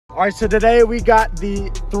All right, so today we got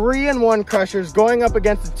the 3-1 Crushers going up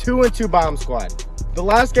against the 2-2 Bomb Squad. The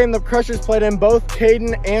last game the Crushers played in, both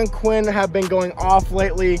Caden and Quinn have been going off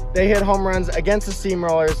lately. They hit home runs against the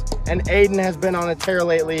Steamrollers, and Aiden has been on a tear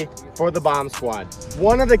lately for the Bomb Squad.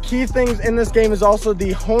 One of the key things in this game is also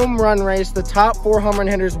the home run race. The top 4 home run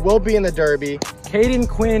hitters will be in the Derby. Caden,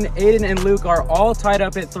 Quinn, Aiden, and Luke are all tied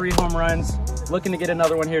up at 3 home runs, looking to get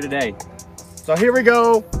another one here today. So here we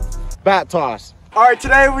go, bat toss. All right,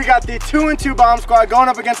 today we got the 2-2 Bomb Squad going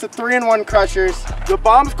up against the 3-1 Crushers. The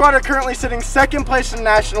Bomb Squad are currently sitting 2nd place in the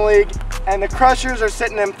National League, and the Crushers are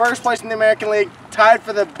sitting in 1st place in the American League, tied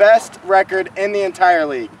for the best record in the entire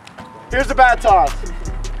league. Here's the bat toss.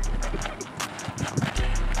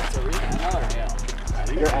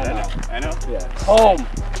 I know. Yeah. Home.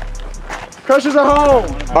 Crushers are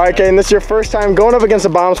home. All right, Caden, this is your first time going up against the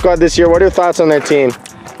Bomb Squad this year. What are your thoughts on their team?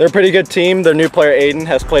 They're a pretty good team. Their new player Aiden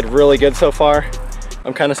has played really good so far.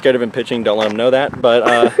 I'm kind of scared of him pitching, don't let him know that.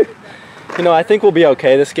 But, you know, I think we'll be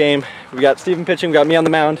okay this game. We got Steven pitching, we got me on the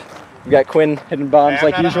mound. We got Quinn hitting bombs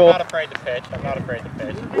like usual. I'm not afraid to pitch. I'm not afraid to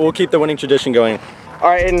pitch. We'll keep the winning tradition going. All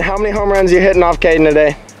right, Aiden, how many home runs are you hitting off Caden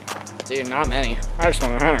today? Dude, not many. I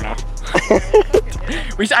don't know.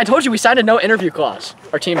 I told you we signed a no interview clause.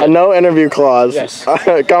 Our team did. A no interview clause. Yes.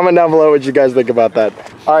 Comment down below what you guys think about that.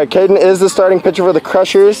 All right, Caden is the starting pitcher for the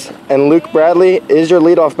Crushers, and Luke Bradley is your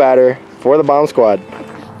leadoff batter for the Bomb Squad.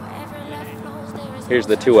 Here's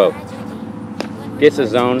the 2-0. Gets a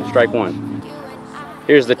zone, strike 1.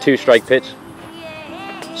 Here's the 2-strike pitch.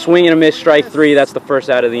 Swing and a miss, strike 3. That's the first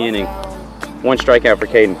out of the inning. 1 strikeout for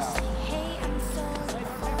Caden.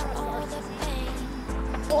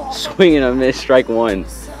 Swing and a miss, strike 1.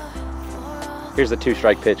 Here's the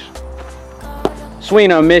 2-strike pitch.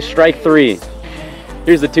 Swing and a miss, strike 3.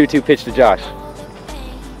 Here's the 2-2 pitch to Josh.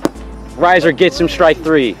 Riser gets him, strike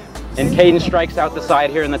 3. And Caden strikes out the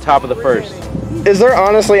side here in the top of the 1st. Is there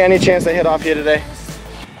honestly any chance they hit off you today?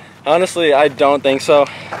 Honestly, I don't think so.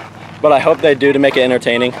 But I hope they do to make it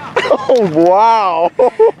entertaining. Oh, wow.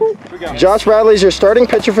 Josh Bradley's your starting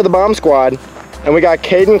pitcher for the Bomb Squad. And we got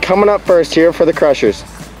Caden coming up first here for the Crushers.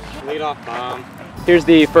 Lead off bomb. Here's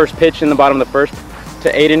the first pitch in the bottom of the 1st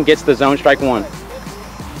to Aiden, gets the zone, strike 1.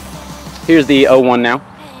 Here's the 0-1 now.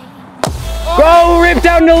 Go, ripped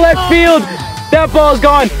out into left field. That ball's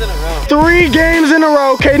gone. 3 games in a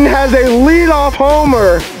row, Caden has a leadoff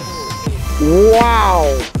homer. Wow.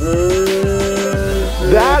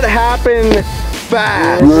 That happened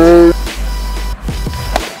fast.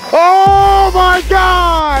 Oh my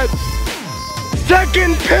God!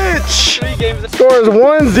 Second pitch! Score is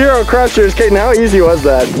 1-0 Crushers. Caden, how easy was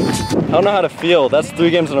that? I don't know how to feel. That's 3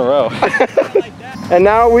 games in a row. And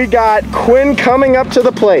now we got Quinn coming up to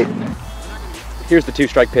the plate. Here's the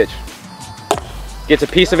 2-strike pitch. Gets a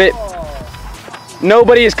piece of it.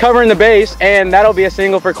 Nobody is covering the base, and that'll be a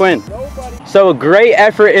single for Quinn. So a great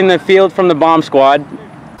effort in the field from the Bomb Squad.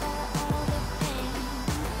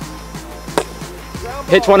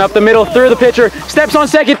 Hits one up the middle, through the pitcher, steps on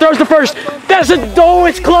second, throws to first. That's oh,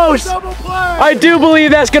 it's close. I do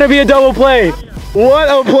believe that's gonna be a double play. What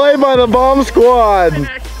a play by the Bomb Squad.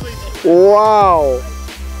 Wow.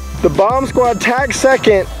 The Bomb Squad tags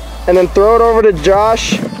second and then throw it over to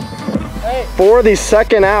Josh for the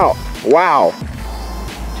second out. Wow.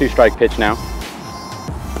 2-strike pitch now.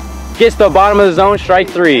 Gets the bottom of the zone, strike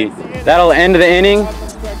 3. That'll end the inning.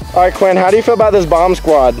 All right, Quinn, how do you feel about this Bomb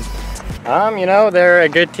Squad? You know, they're a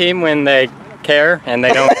good team when they care and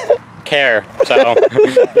they don't care. So,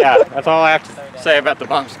 yeah, that's all I have to say about the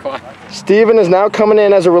Bomb Squad. Steven is now coming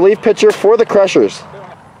in as a relief pitcher for the Crushers.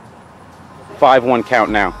 5-1 count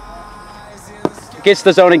now. Gets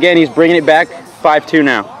the zone again, he's bringing it back. 5-2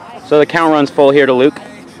 now. So the count runs full here to Luke.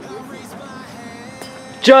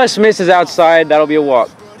 Just misses outside, that'll be a walk.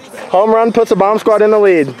 Home run puts the Bomb Squad in the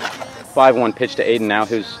lead. 5-1 pitch to Aiden now,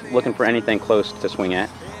 who's looking for anything close to swing at.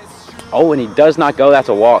 Oh, and he does not go, that's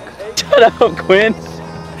a walk. Shut up, Quinn.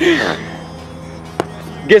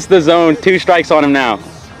 Gets the zone, 2 strikes on him now.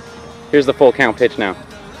 Here's the full count pitch now.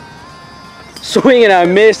 Swing and a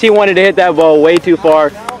miss, he wanted to hit that ball way too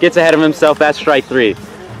far. Gets ahead of himself, that's strike 3.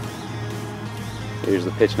 Here's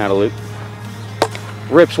the pitch now to Luke.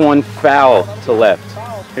 Rips one foul to left.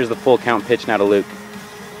 Here's the full count pitch now to Luke.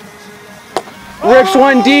 Rips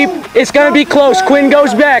one deep, it's gonna be close, Quinn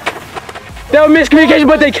goes back. That was miscommunication,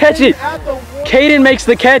 but they catch it. Caden makes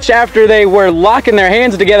the catch after they were locking their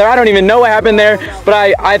hands together. I don't even know what happened there, but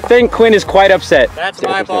I think Quinn is quite upset. That's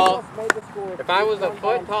my ball. If I was a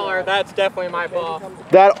foot taller, that's definitely my ball.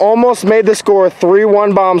 That almost made the score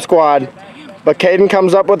 3-1 Bomb Squad, but Caden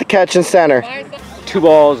comes up with the catch in center. 2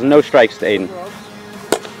 balls, no strikes to Aiden.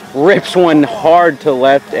 rips one hard to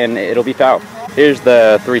left, and it'll be foul. Here's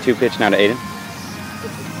the 3-2 pitch now to Aiden.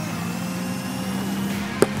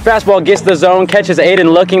 Fastball gets the zone, catches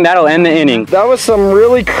Aiden looking, that'll end the inning. That was some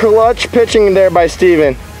really clutch pitching there by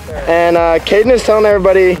Steven. And Caden is telling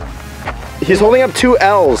everybody he's holding up 2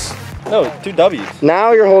 L's. No, 2 W's.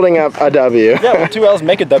 Now you're holding up a W. Yeah, well, 2 L's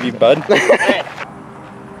make a W, bud.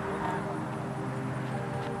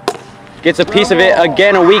 Gets a piece of it,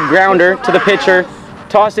 again a weak grounder to the pitcher.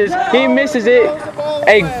 Tosses, he misses it.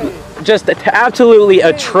 Just absolutely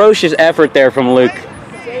atrocious effort there from Luke.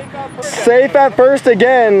 Safe at first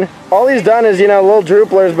again. All he's done is, little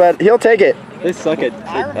drooplers, but he'll take it. They suck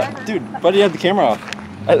at... Dude, buddy had the camera off.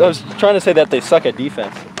 I was trying to say that they suck at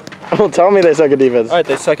defense. Well, tell me they suck at defense. All right,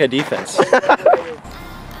 they suck at defense.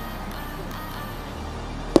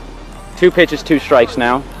 2 pitches, 2 strikes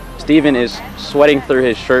now. Steven is sweating through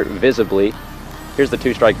his shirt visibly. Here's the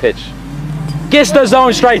 2-strike pitch. Gets the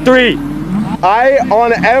zone, strike 3. I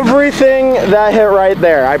on everything that hit right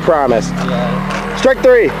there, I promise. Yeah. Strike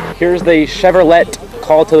 3. Here's the Chevrolet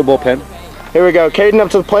call to the bullpen. Here we go, Caden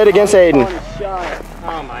up to the plate against Aiden.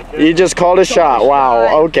 Oh my goodness. He just called a shot,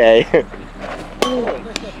 wow, okay.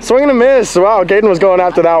 Swing and a miss, wow, Caden was going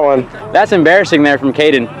after that one. That's embarrassing there from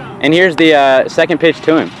Caden. And here's the second pitch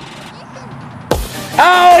to him.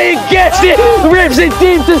 Oh, he gets it! Rips it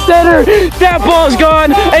deep to center! That ball's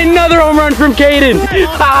gone! Another home run from Caden!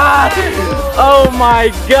 Oh my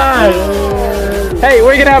God! Hey,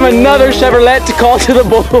 we're gonna have another Chevrolet to call to the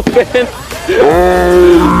bullpen.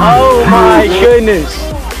 Oh my goodness!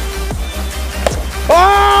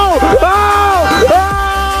 Oh! Oh!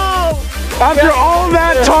 Oh! After all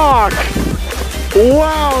that talk!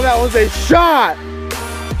 Wow, that was a shot!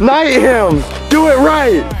 Knight him! Do it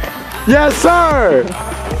right! Yes, sir!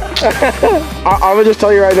 I'm gonna just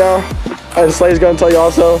tell you right now, and Slay's gonna tell you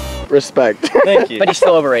also, respect. Thank you. But he's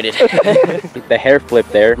still overrated. The hair flip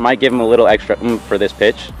there might give him a little extra for this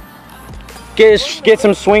pitch. Gets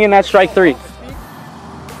him swinging that strike 3.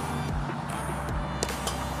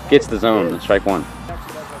 Gets the zone, strike 1.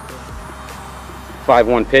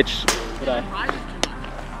 5-1 pitch.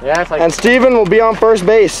 Yeah, it's like... And Steven will be on first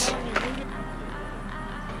base.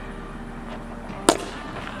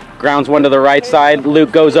 Grounds one to the right side.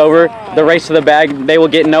 Luke goes over. The race to the bag. They will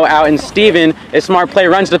get no out. And Steven, a smart play,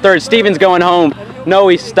 runs to third. Steven's going home. No,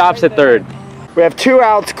 he stops at third. We have 2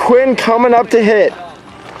 outs. Quinn coming up to hit.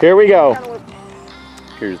 Here we go.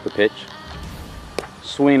 Here's the pitch.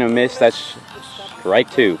 Swing and a miss. That's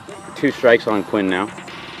strike 2. 2 strikes on Quinn now.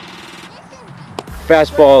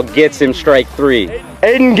 Fastball gets him, strike 3.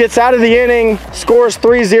 Aiden gets out of the inning, scores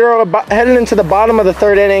 3-0, heading into the bottom of the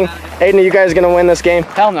 3rd inning. Aiden, are you guys gonna win this game?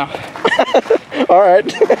 Hell no. All right.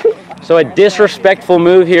 So a disrespectful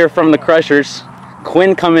move here from the Crushers.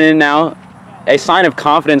 Quinn coming in now. A sign of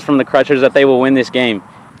confidence from the Crushers that they will win this game.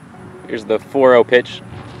 Here's the 4-0 pitch.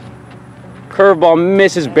 Curveball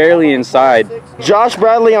misses barely inside. Josh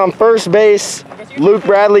Bradley on first base. Luke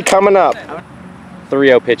Bradley coming up.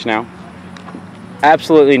 3-0 pitch now.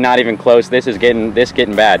 Absolutely not even close. This is getting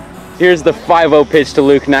bad. Here's the 5-0 pitch to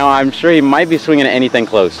Luke now. I'm sure he might be swinging at anything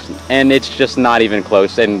close, and it's just not even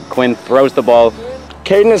close. And Quinn throws the ball.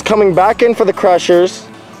 Caden is coming back in for the Crushers,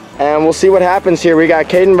 and we'll see what happens here. We got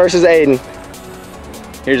Caden versus Aiden.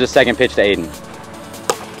 Here's the second pitch to Aiden.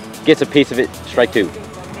 Gets a piece of it, strike 2.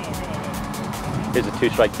 Here's a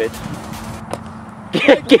 2-strike pitch.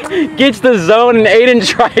 Gets the zone, and Aiden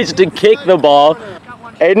tries to kick the ball.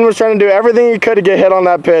 Aiden was trying to do everything he could to get hit on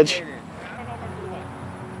that pitch.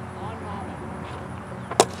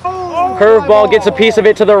 Curveball gets a piece of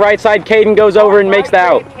it to the right side. Caden goes over and makes the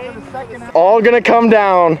out. All gonna come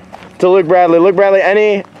down to Luke Bradley. Luke Bradley,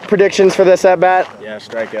 any predictions for this at bat? Yeah,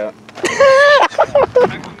 strikeout.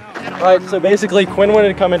 All right, so basically Quinn wanted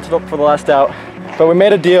to come in for the last out, but we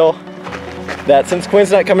made a deal that since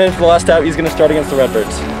Quinn's not coming in for the last out, he's gonna start against the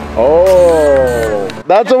Redbirds. Oh,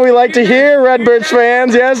 that's what we like to hear, Redbirds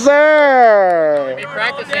fans. Yes, sir. Be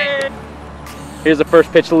practicing. Here's the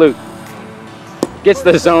first pitch to Luke. Gets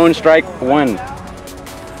the zone, strike 1.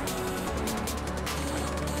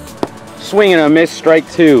 Swing and a miss, strike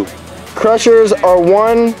 2. Crushers are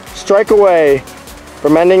 1 strike away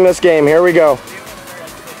from ending this game. Here we go.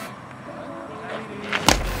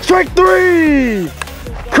 Strike 3!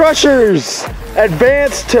 Crushers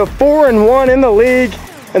advance to 4-1 in the league,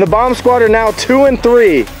 and the Bomb Squad are now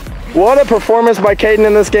 2-3. What a performance by Caden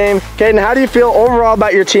in this game. Caden, how do you feel overall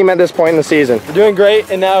about your team at this point in the season? We're doing great,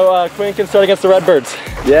 and now Quinn can start against the Redbirds.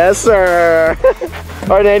 Yes, sir.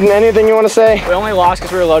 All right, Aiden, anything you want to say? We only lost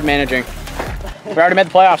because we were load managing. We already made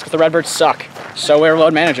the playoffs because the Redbirds suck. So we're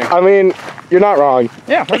load managing. I mean, you're not wrong.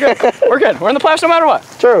 Yeah, we're good. We're good. We're in the playoffs no matter what.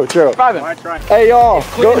 True, true. Vibing. Hey, y'all,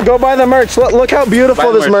 go buy the merch. Look how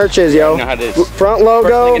beautiful this merch is, yo. You know how it is. Front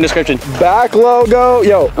logo, Link in description. back logo.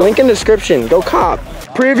 Yo, link in description. Go cop.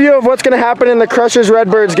 Preview of what's going to happen in the Crushers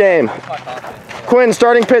Redbirds game. Quinn,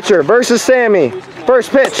 starting pitcher, versus Sammy.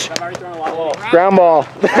 First pitch. Ground ball.